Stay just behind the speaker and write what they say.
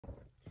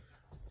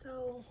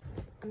So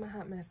I'm a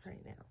hot mess right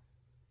now,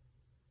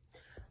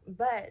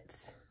 but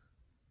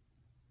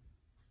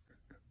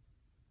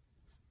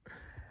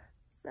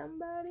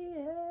somebody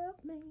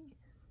help me.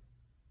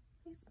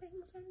 These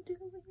things aren't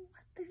doing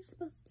what they're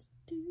supposed to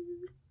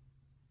do.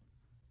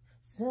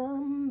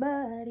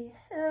 Somebody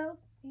help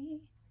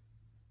me.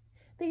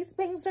 These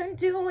things aren't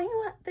doing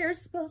what they're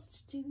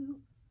supposed to do.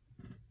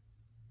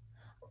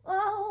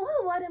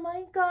 Oh, what am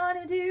I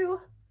gonna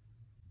do?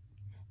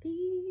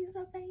 These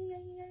are bangs.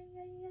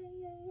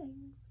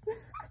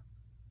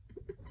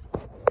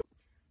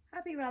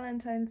 Happy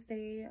Valentine's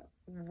Day,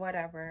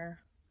 whatever.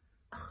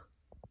 Ugh.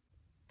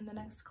 In the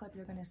next clip,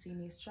 you're gonna see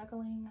me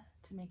struggling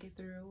to make it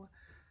through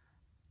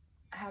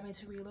having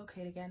to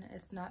relocate again.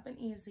 It's not been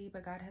easy,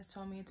 but God has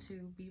told me to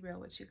be real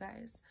with you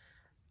guys.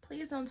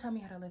 Please don't tell me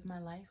how to live my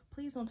life.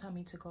 Please don't tell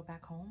me to go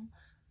back home.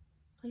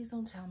 Please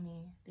don't tell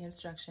me the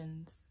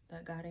instructions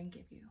that God didn't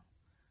give you.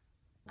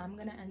 I'm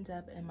gonna end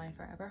up in my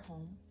forever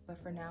home,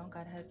 but for now,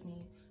 God has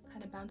me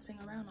kind of bouncing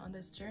around on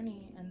this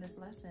journey and this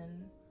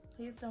lesson.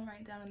 Please don't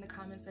write down in the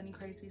comments any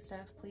crazy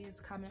stuff. Please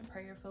comment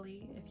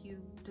prayerfully if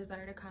you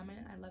desire to comment.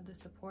 I love the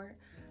support.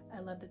 I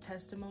love the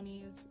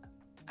testimonies.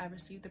 I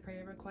received the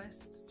prayer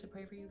requests to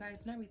pray for you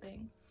guys and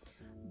everything.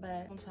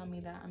 But don't tell me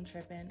that I'm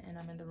tripping and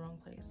I'm in the wrong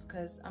place,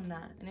 because I'm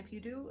not. And if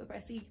you do, if I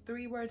see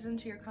 3 words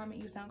into your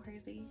comment, you sound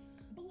crazy,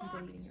 I'm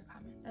deleting your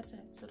comment. That's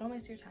it. So don't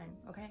waste your time,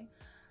 okay?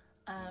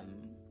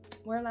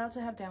 We're allowed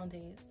to have down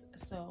days,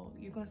 so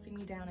you're gonna see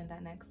me down in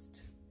that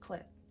next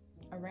clip,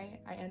 all right?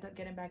 I end up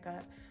getting back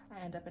up. I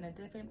end up in a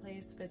different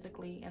place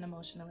physically and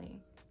emotionally.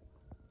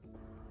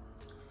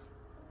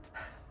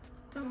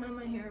 Don't mind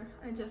my hair.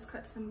 I just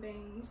cut some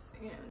bangs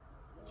and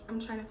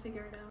I'm trying to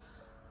figure it out.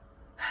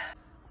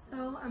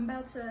 So I'm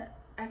about to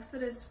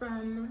exodus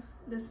from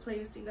this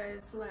place you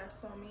guys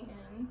last saw me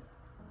in.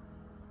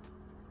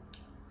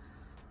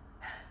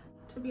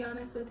 To be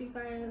honest with you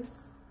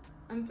guys,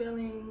 I'm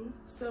feeling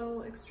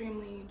so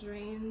extremely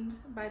drained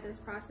by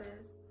this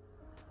process.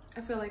 I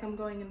feel like I'm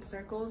going in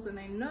circles, and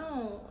I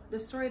know the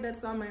story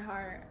that's on my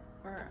heart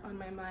or on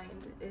my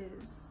mind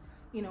is,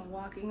 you know,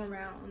 walking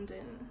around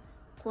and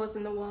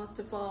causing the walls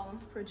to fall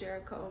for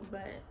Jericho,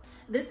 but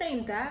this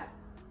ain't that.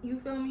 You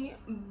feel me?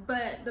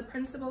 But the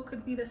principle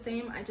could be the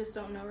same. I just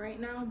don't know right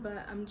now,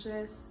 but I'm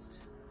just,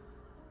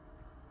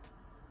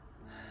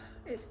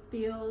 it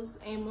feels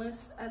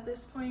aimless at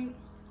this point.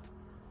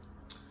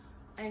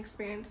 I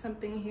experienced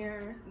something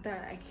here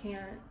that I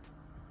can't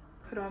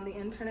put on the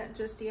internet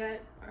just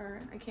yet,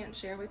 or I can't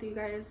share with you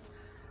guys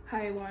how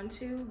I want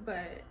to,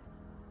 but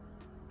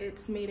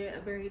it's made it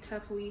a very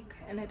tough week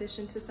in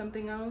addition to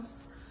something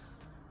else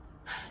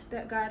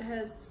that God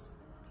has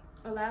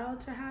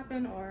allowed to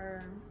happen,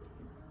 or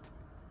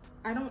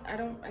I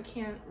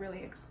can't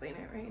really explain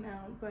it right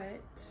now,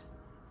 but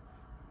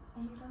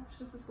oh my gosh,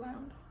 this is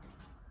loud.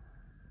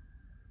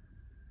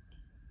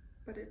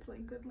 But it's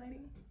like good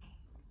lighting.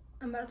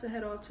 I'm about to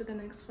head off to the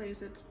next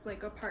place. It's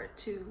like a part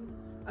 2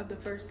 of the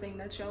first thing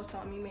that y'all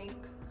saw me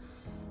make.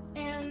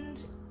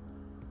 And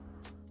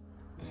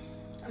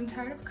I'm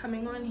tired of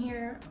coming on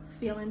here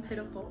feeling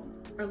pitiful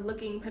or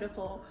looking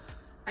pitiful.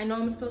 I know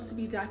I'm supposed to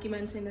be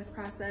documenting this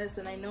process,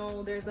 and I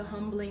know there's a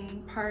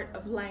humbling part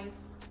of life,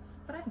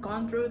 but I've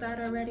gone through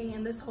that already,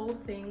 and this whole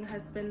thing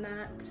has been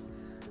that.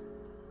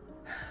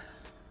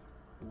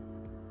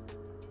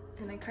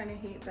 And I kind of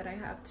hate that I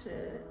have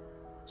to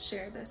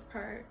share this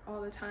part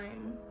all the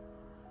time.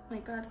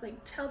 Like, God's like,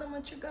 tell them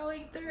what you're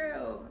going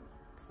through.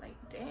 It's like,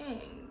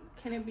 dang,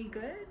 can it be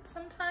good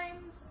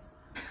sometimes?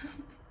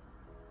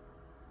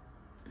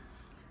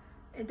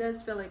 It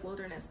does feel like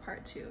wilderness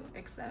part 2,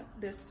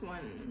 except this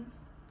one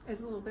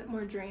is a little bit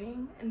more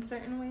draining in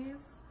certain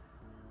ways.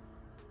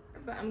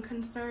 But I'm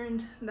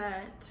concerned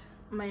that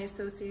my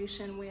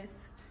association with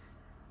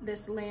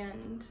this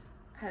land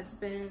has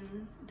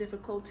been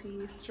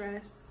difficulty,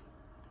 stress.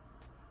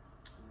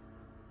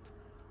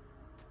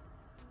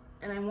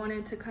 And I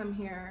wanted to come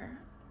here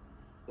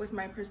with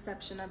my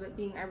perception of it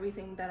being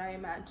everything that I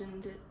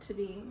imagined it to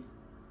be.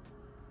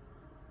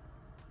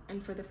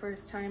 And for the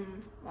first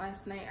time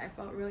last night, I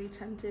felt really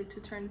tempted to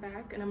turn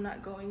back, and I'm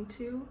not going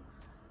to.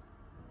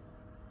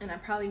 And I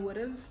probably would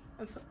have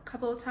a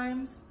couple of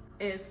times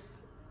if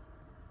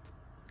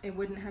it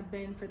wouldn't have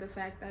been for the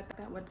fact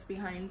that what's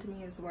behind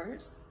me is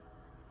worse,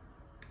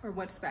 or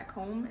what's back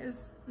home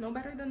is no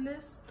better than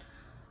this.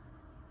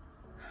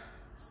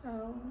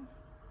 So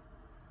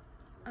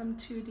I'm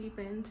too deep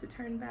in to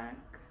turn back.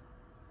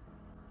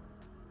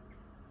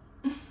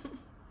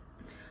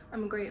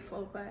 I'm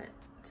grateful, but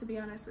to be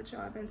honest with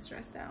y'all, I've been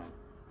stressed out.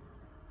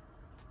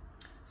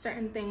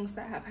 Certain things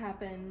that have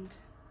happened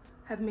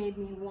have made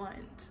me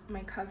want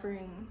my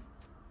covering,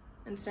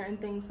 and certain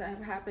things that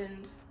have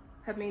happened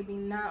have made me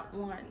not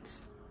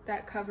want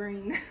that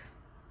covering.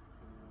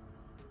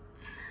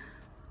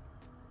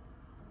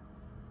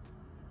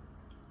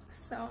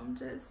 So I'm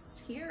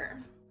just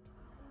here,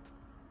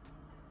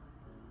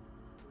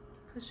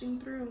 pushing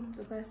through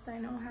the best I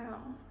know how.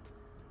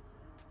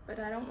 But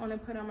I don't want to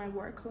put on my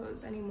war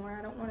clothes anymore.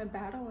 I don't want to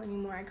battle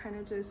anymore. I kind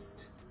of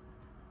just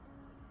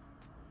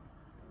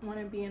want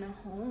to be in a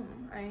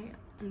home.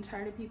 I'm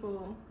tired of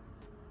people.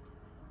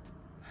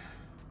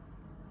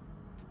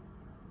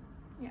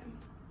 Yeah.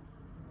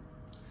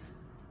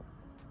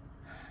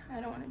 I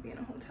don't want to be in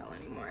a hotel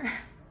anymore.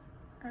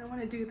 I don't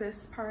want to do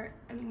this part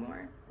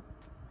anymore.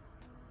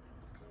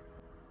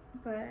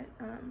 But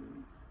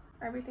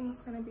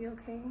everything's gonna be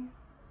okay.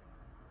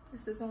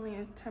 This is only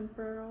a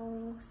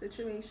temporal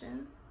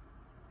situation,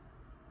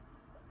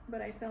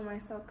 but I feel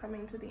myself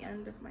coming to the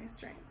end of my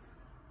strength.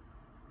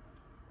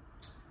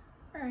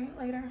 All right,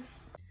 later.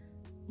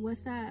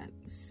 What's up?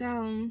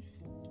 So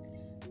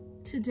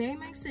today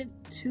makes it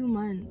 2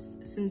 months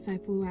since I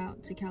flew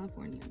out to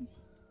California.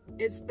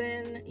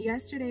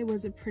 Yesterday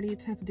was a pretty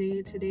tough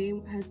day. Today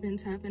has been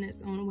tough in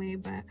its own way,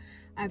 but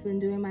I've been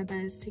doing my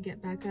best to get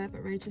back up.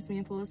 A righteous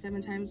man falls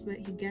 7 times, but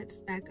he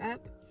gets back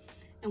up.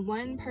 And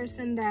one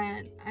person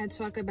that I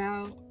talk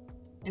about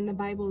in the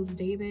Bible is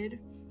David.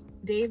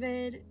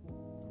 David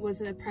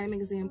was a prime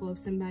example of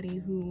somebody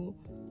who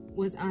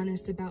was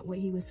honest about what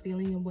he was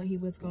feeling and what he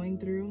was going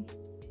through.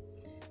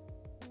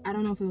 I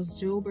don't know if it was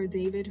Job or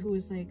David who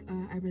was like,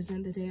 I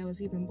resent the day I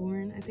was even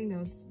born. I think that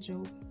was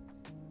Job.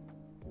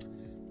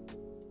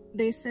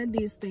 They said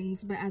these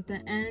things, but at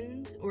the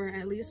end, or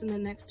at least in the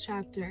next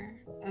chapter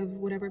of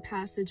whatever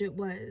passage it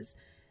was,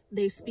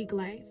 they speak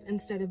life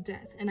instead of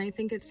death. And I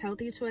think it's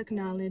healthy to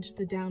acknowledge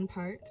the down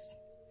parts.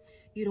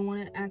 You don't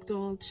want to act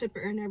all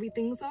chipper and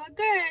everything's all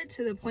good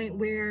to the point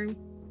where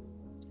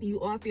you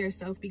off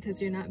yourself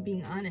because you're not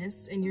being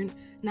honest and you're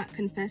not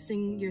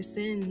confessing your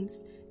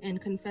sins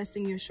and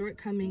confessing your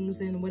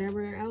shortcomings and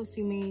whatever else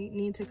you may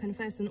need to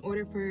confess in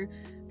order for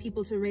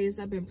people to raise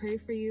up and pray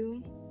for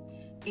you.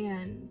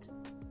 And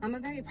I'm a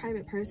very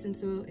private person,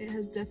 so it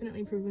has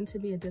definitely proven to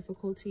be a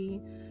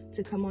difficulty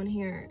to come on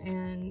here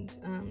and,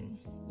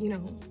 you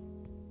know,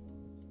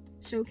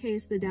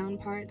 showcase the down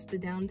parts, the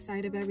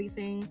downside of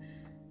everything.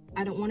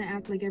 I don't want to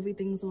act like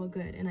everything's all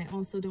good, and I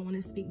also don't want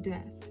to speak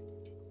death.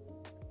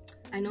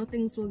 I know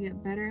things will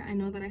get better. I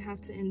know that I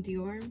have to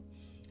endure.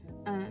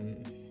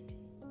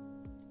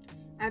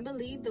 I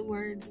believe the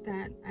words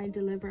that I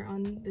deliver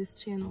on this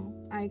channel.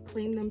 I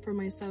claim them for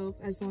myself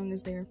as long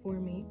as they are for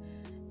me.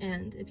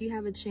 And if you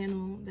have a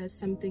channel that's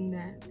something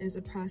that is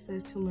a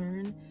process to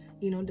learn,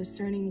 you know,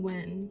 discerning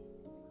when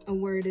a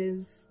word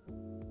is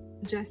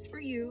just for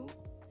you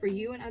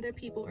and other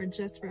people, or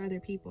just for other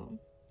people.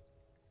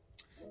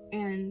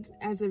 And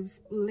as of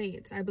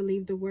late, I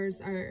believe the words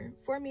are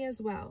for me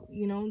as well.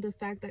 You know, the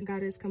fact that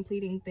God is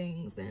completing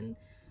things, and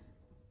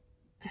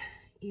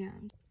yeah.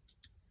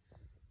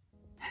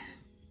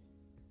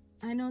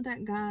 I know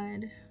that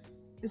God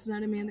is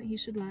not a man that he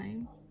should lie.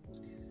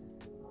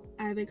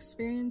 I've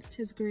experienced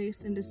his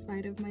grace in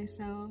despite of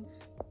myself.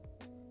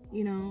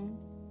 You know,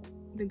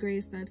 the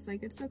grace that's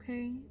like, it's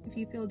okay. If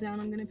you feel down,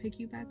 I'm going to pick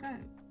you back up.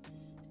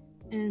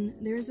 And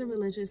there's a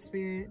religious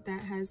spirit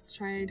that has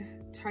tried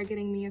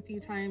targeting me a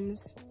few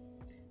times,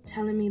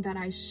 telling me that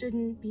I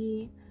shouldn't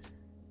be,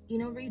 you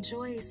know,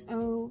 rejoice.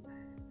 Oh,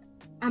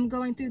 I'm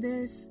going through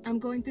this. I'm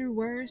going through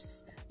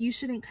worse. You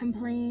shouldn't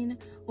complain,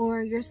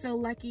 or you're so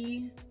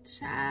lucky.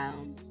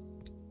 Child,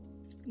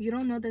 you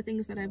don't know the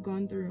things that I've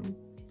gone through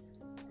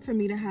for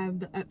me to have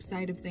the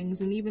upside of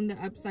things. And even the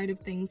upside of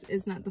things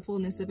is not the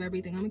fullness of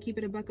everything. I'm gonna keep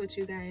it a buck with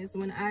you guys.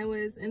 When I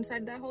was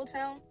inside that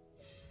hotel,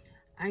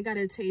 I got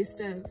a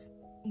taste of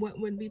what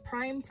would be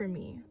prime for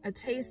me, a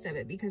taste of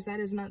it, because that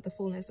is not the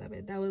fullness of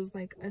it. That was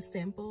like a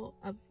sample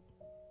of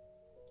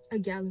a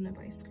gallon of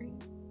ice cream,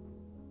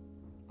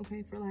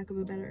 okay, for lack of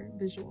a better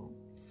visual,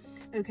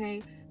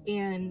 okay.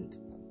 And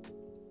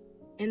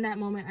in that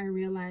moment, I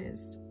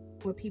realized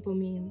what people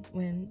mean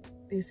when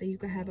they say you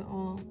could have it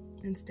all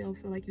and still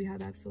feel like you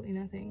have absolutely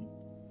nothing.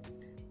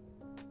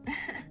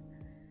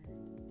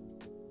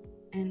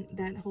 And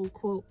that whole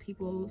quote,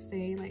 people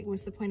say, like,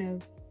 what's the point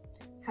of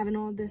having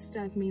all this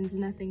stuff means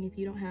nothing if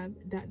you don't have ...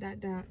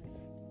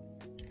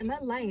 And my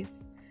life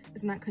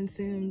is not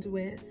consumed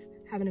with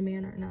having a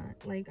man or not.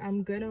 Like,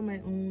 I'm good on my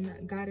own.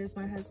 God is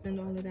my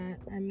husband, all of that.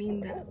 I mean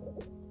that.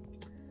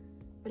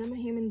 But I'm a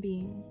human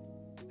being.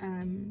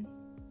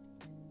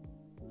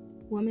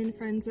 Woman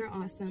friends are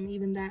awesome.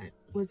 Even that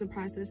was a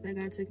process that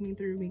God took me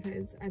through,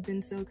 because I've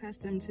been so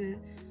accustomed to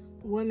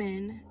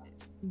women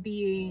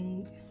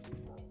being,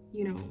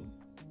 you know,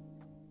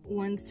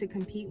 ones to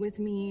compete with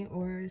me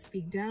or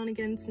speak down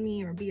against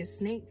me or be a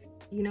snake,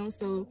 you know.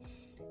 So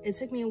it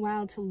took me a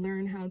while to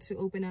learn how to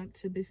open up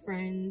to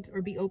befriend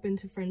or be open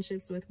to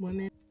friendships with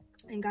women.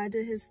 And God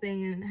did his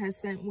thing and has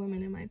sent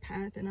women in my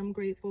path, and I'm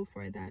grateful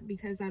for that,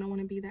 because I don't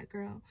want to be that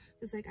girl.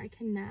 It's like, I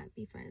cannot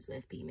be friends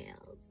with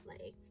females,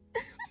 like,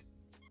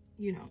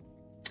 you know.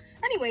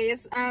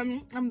 Anyways,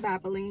 I'm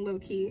babbling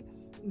low-key,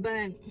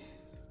 but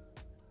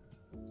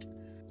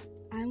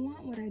I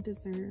want what I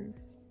deserve.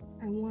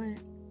 I want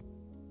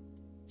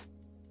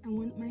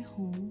my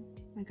home,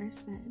 like I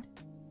said.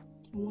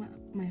 I want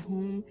my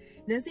home.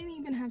 It doesn't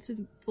even have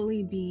to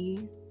fully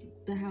be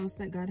the house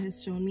that God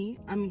has shown me.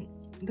 I'm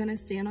gonna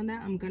stand on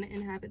that. I'm gonna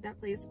inhabit that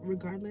place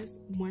regardless,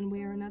 one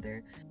way or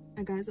another,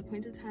 at God's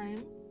appointed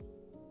time.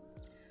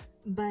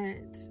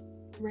 But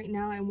right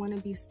now I want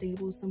to be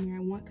stable somewhere. I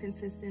want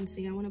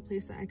consistency. I want a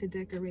place that I could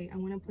decorate. I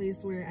want a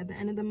place where at the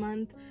end of the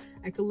month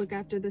I could look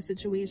after the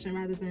situation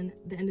rather than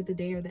the end of the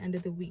day or the end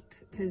of the week,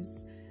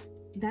 because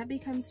that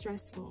becomes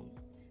stressful.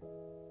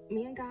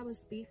 Me and God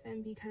was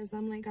beefing because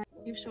I'm like, God,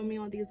 you've shown me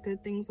all these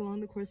good things along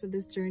the course of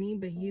this journey,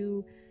 but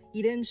you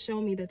didn't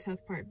show me the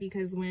tough part,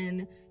 because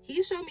when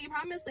he showed me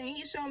promised land,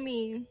 he showed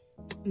me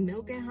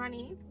milk and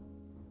honey,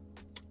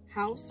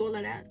 house, all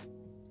of that,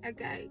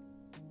 okay?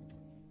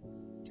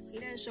 He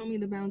didn't show me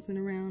the bouncing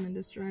around and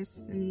the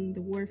stress and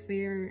the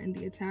warfare and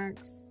the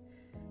attacks.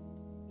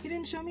 He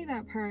didn't show me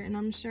that part, and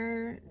I'm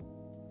sure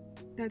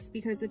that's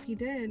because if he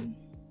did,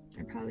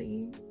 I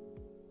probably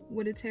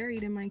would have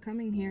tarried in my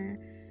coming here.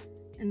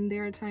 And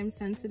there are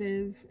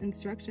time-sensitive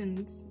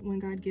instructions when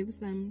God gives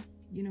them,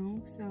 you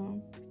know?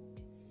 So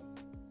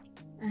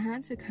I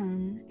had to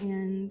come,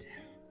 and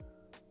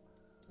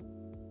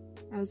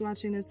I was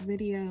watching this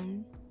video,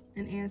 an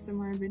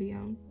ASMR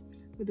video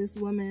with this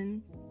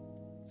woman,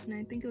 and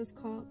I think it was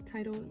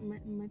titled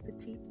My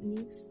Petite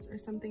Niece or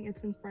something.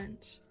 It's in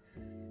French.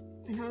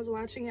 And I was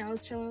watching it, I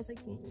was chilling, I was like,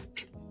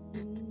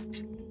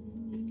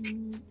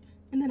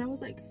 and then I was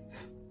like,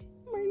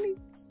 my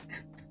niece.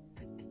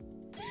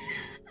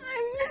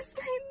 I miss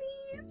my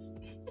niece.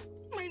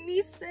 My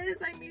niece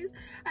says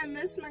I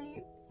miss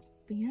my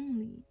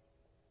family.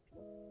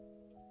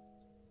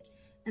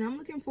 And I'm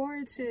looking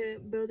forward to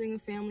building a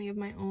family of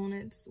my own.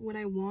 It's what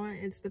I want.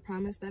 It's the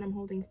promise that I'm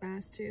holding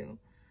fast to.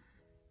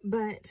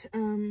 But,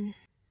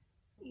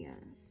 yeah,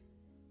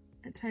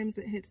 at times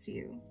it hits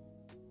you.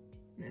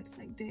 And it's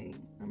like,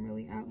 dang, I'm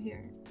really out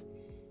here.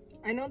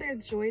 I know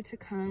there's joy to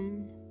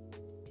come.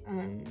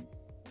 On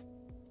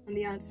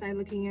the outside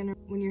looking in,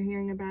 when you're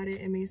hearing about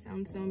it, it may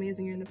sound so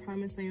amazing. You're in the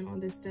promised land, all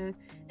this stuff.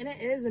 And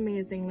it is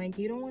amazing. Like,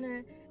 you don't want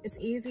to, it's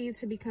easy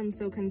to become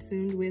so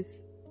consumed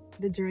with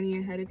the journey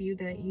ahead of you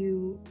that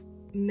you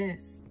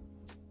miss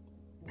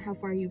how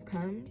far you've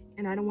come.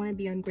 And I don't want to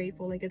be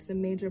ungrateful. Like, it's a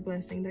major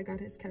blessing that God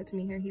has kept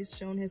me here. He's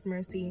shown his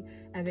mercy.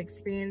 I've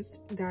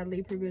experienced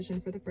godly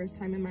provision for the first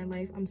time in my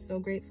life. I'm so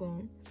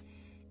grateful.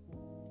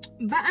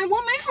 But I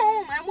want my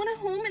home. I want a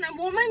home, and I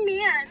want my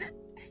man.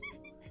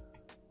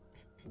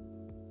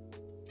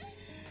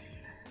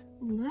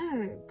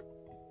 Look,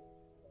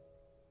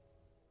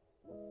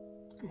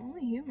 I'm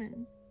only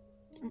human.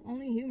 I'm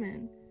only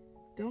human.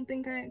 Don't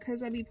think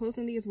because I be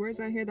posting these words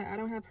out here that I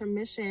don't have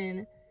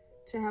permission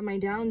to have my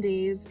down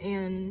days,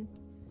 and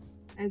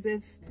as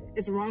if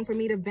it's wrong for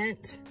me to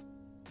vent.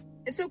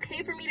 It's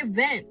okay for me to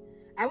vent.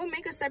 I would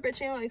make a separate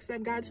channel,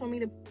 except God told me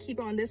to keep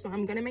on this one.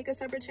 I'm gonna make a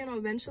separate channel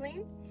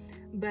eventually,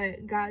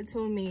 but God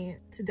told me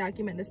to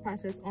document this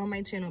process on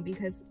my channel,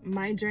 because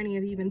my journey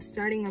of even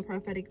starting a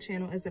prophetic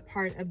channel is a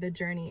part of the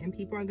journey, and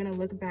people are gonna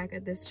look back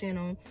at this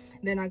channel.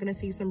 They're not gonna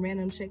see some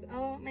random chick,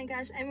 oh my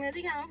gosh, I moved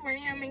to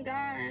California, oh my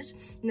gosh.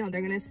 No,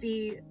 they're gonna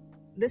see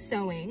the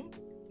sowing,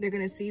 they're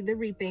gonna see the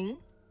reaping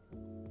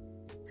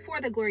for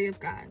the glory of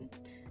God.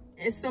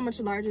 It's so much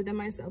larger than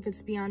myself.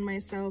 It's beyond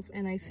myself,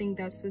 and I think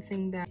that's the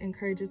thing that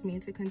encourages me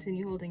to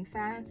continue holding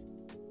fast.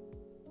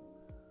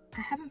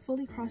 I haven't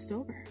fully crossed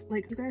over.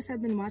 Like, you guys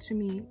have been watching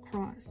me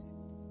cross.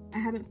 I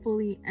haven't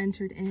fully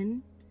entered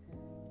in.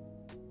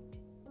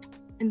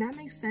 And that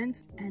makes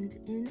sense. And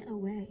in a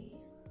way,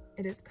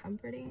 it is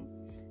comforting,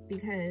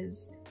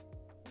 because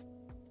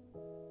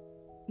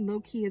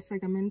low-key, it's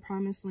like I'm in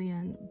promised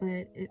land,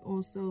 but it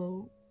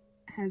also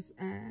has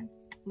a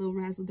little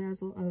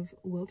razzle-dazzle of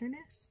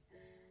wilderness.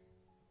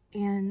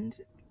 And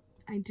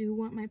I do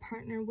want my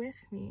partner with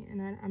me,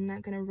 and I'm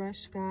not gonna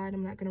rush God.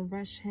 I'm not gonna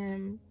rush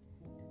him.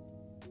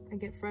 I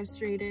get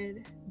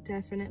frustrated,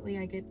 definitely.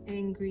 I get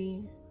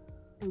angry,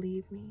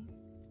 believe me.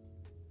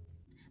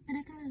 But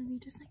I can love you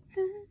just like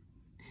that.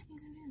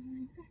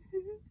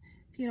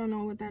 If you don't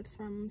know what that's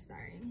from, I'm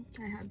sorry.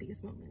 I have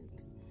these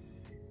moments.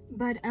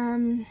 But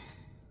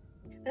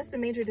that's the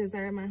major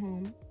desire of my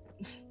home.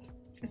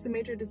 It's the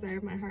major desire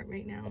of my heart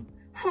right now.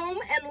 Home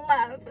and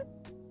love.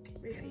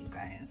 Yeah, you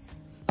guys.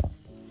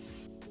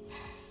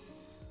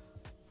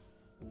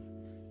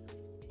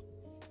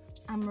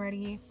 I'm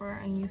ready for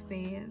a new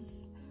phase.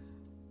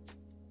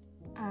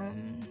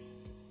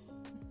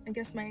 I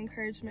guess my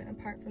encouragement,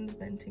 apart from the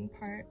venting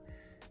part,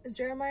 is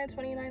Jeremiah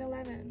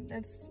 29:11.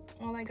 That's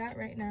all I got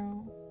right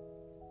now.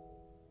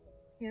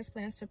 He has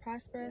plans to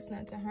prosper us,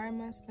 not to harm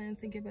us, plans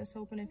to give us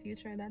hope in the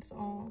future. That's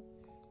all.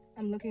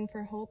 I'm looking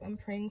for hope. I'm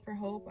praying for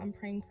hope. I'm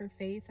praying for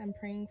faith. I'm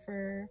praying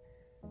for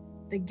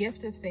the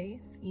gift of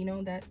faith, you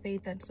know, that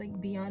faith that's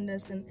like beyond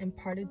us and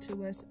imparted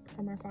to us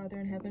from our Father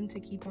in heaven, to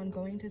keep on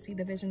going, to see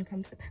the vision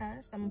come to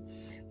pass. I'm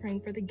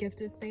praying for the gift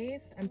of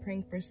faith. I'm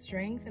praying for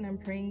strength, and I'm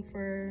praying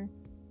for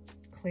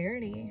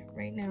clarity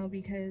right now,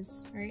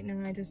 because right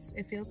now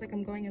it feels like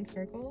I'm going in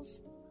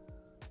circles.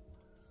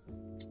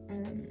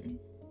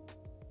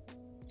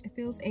 It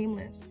feels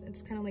aimless.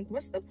 It's kind of like,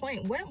 what's the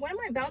point? What am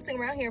I bouncing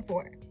around here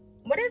for?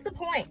 What is the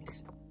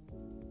point?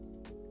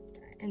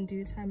 In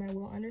due time, I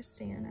will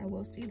understand. I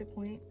will see the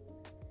point.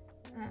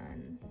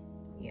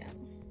 Yeah.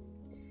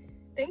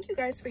 Thank you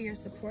guys for your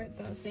support,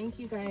 though. Thank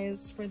you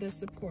guys for the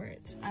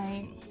support.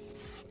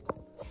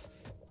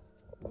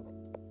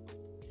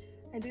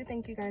 do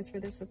thank you guys for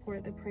the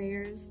support, the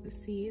prayers, the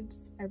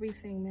seeds,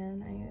 everything,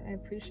 man. I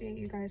appreciate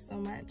you guys so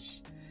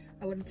much.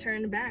 I would have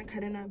turned back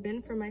had it not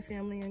been for my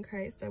family in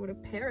Christ. I would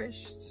have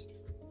perished.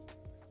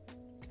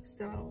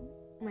 So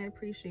my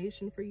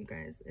appreciation for you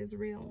guys is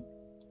real.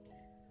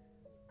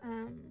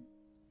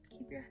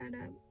 Keep your head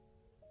up.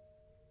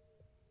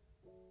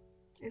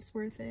 It's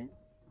worth it.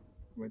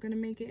 We're gonna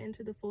make it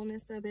into the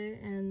fullness of it,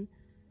 and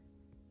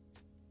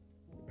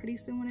pretty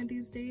soon, one of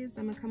these days,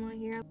 I'm gonna come on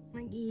here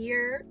like,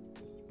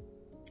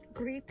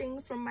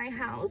 greetings from my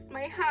house,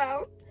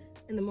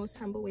 in the most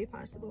humble way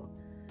possible.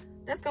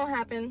 That's gonna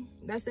happen.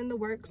 That's in the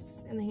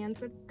works, in the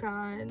hands of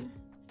God.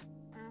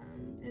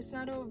 It's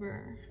not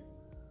over.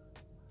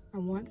 I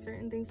want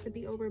certain things to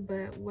be over,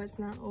 but what's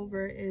not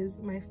over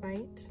is my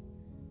fight.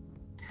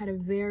 I had a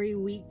very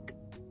weak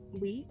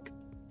week.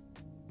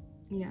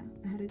 Yeah,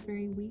 I had a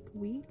very weak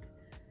week,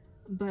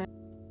 but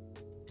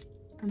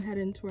I'm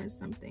heading towards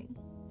something.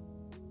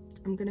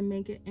 I'm gonna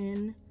make it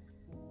in.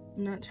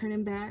 I'm not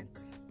turning back.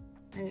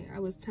 I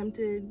was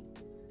tempted.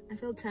 I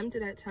feel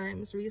tempted at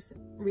times.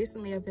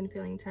 Recently, I've been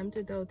feeling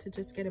tempted though to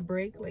just get a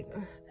break. Like,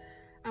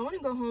 I want to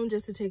go home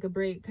just to take a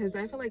break because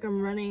I feel like I'm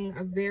running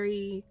a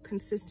very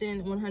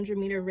consistent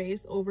 100-meter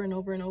race over and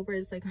over and over.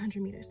 It's like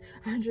 100 meters,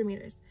 100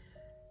 meters.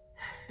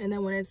 And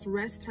then when it's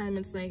rest time,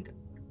 it's like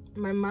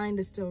my mind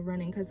is still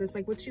running because it's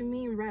like, what you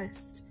mean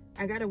rest?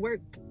 I gotta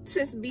work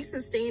to be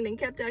sustained and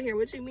kept out here.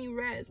 What you mean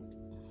rest?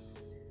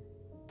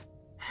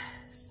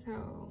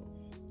 So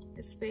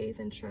it's faith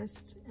and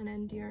trust and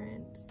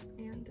endurance,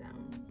 and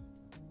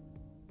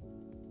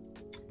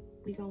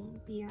we gonna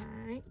be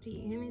alright. Do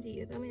you hear me? Do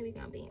you feel me? We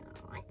gonna be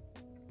alright.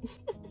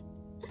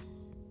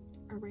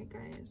 Alright,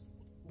 guys.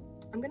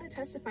 I'm gonna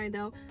testify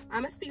though.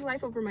 I'm gonna speak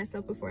life over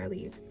myself before I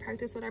leave.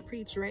 Practice what I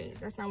preach, right?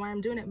 That's not why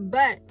I'm doing it,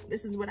 but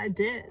this is what I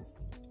did.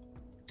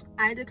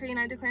 I decree and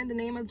I declare in the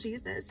name of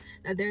Jesus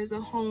that there's a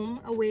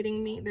home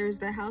awaiting me. There's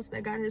the house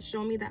that God has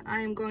shown me that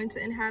I am going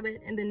to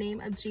inhabit in the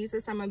name of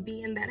Jesus. I'm going to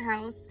be in that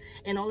house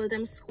and all of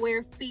them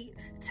square feet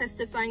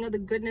testifying of the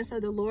goodness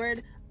of the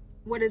Lord.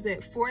 What is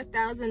it?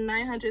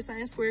 4,900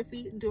 something square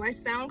feet. Do I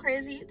sound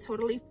crazy?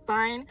 Totally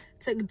fine.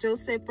 Took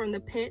Joseph from the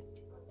pit.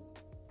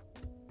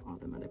 All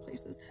them other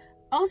places.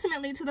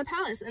 Ultimately to the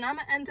palace, and I'm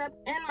gonna end up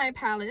in my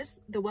palace.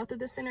 The wealth of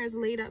the sinner is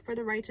laid up for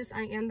the righteous.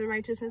 I am the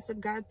righteousness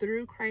of God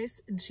through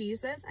Christ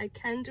Jesus. I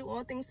can do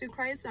all things through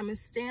Christ. I'm gonna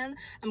stand.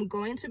 I'm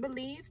going to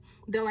believe.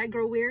 Though I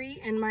grow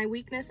weary in my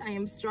weakness, I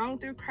am strong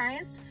through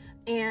Christ,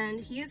 and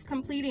he is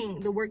completing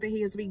the work that he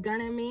has begun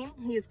in me.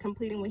 He is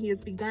completing what he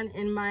has begun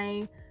in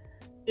my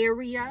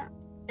area,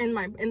 in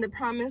the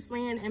promised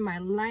land, in my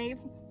life.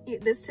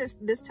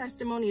 This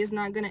testimony is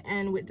not gonna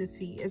end with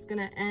defeat. It's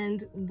gonna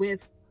end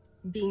with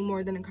being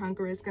more than a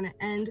conqueror. Is going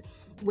to end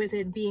with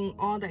it being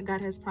all that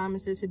God has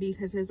promised it to be,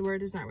 because his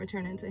word does not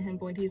return unto him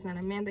void. He's not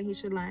a man that he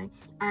should lie.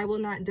 I will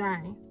not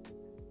die.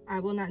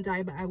 I will not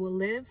die, but I will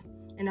live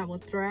and I will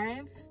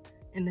thrive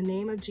in the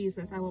name of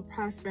Jesus. I will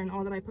prosper, and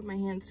all that I put my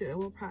hands to, it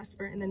will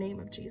prosper in the name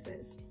of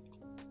Jesus.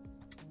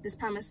 This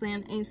promised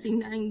land ain't seen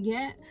nothing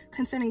yet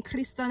concerning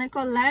Cristo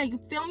Nicolai. You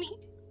feel me?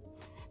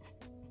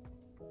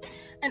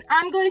 And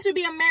I'm going to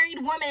be a married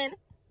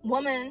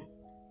woman.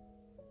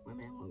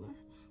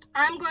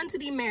 I'm going to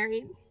be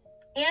married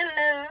in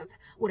love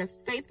with a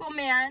faithful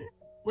man,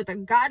 with a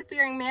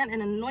God-fearing man,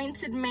 an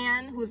anointed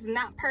man who's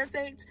not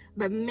perfect,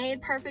 but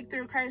made perfect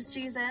through Christ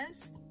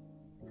Jesus,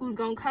 who's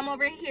going to come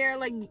over here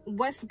like,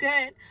 what's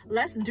good?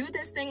 Let's do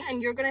this thing.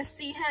 And you're going to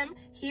see him,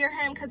 hear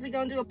him, because we're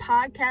going to do a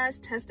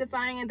podcast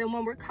testifying. And then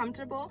when we're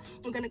comfortable,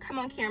 we're going to come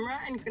on camera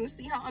and you're going to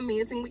see how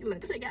amazing we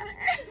look together.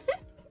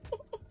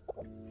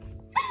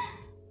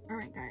 All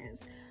right, guys.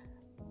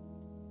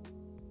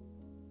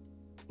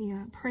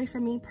 Yeah, pray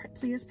for me.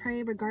 Please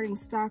pray regarding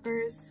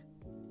stalkers,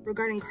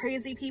 regarding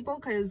crazy people,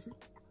 because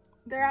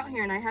they're out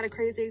here and I had a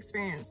crazy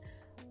experience.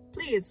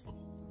 Please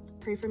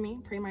pray for me.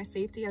 Pray my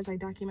safety as I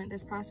document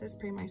this process.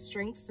 Pray my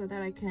strength so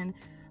that I can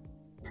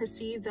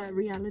perceive the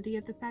reality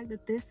of the fact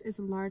that this is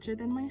larger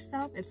than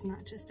myself. It's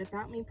not just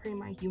about me. Pray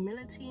my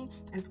humility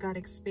as God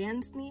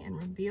expands me and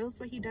reveals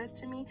what he does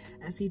to me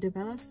as he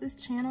develops this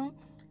channel.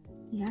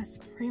 Yes,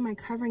 pray my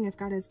covering if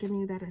God has given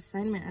you that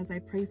assignment, as I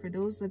pray for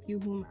those of you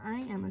whom I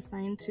am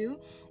assigned to,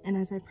 and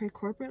as I pray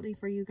corporately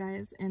for you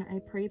guys. And I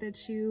pray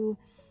that you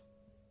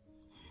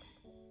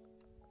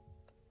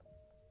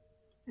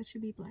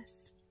be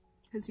blessed,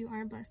 because you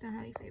are blessed and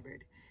highly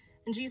favored.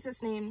 In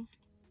Jesus' name,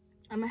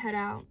 I'm gonna head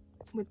out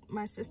with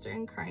my sister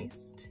in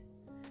Christ,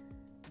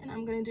 and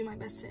I'm gonna do my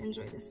best to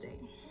enjoy this day.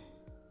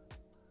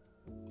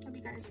 Love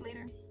you guys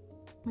later.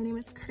 My name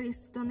is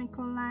Cristo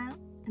Nicolai,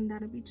 and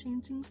that'll be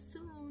changing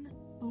soon.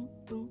 Boom,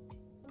 boom,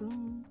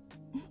 boom.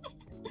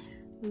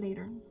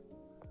 Later.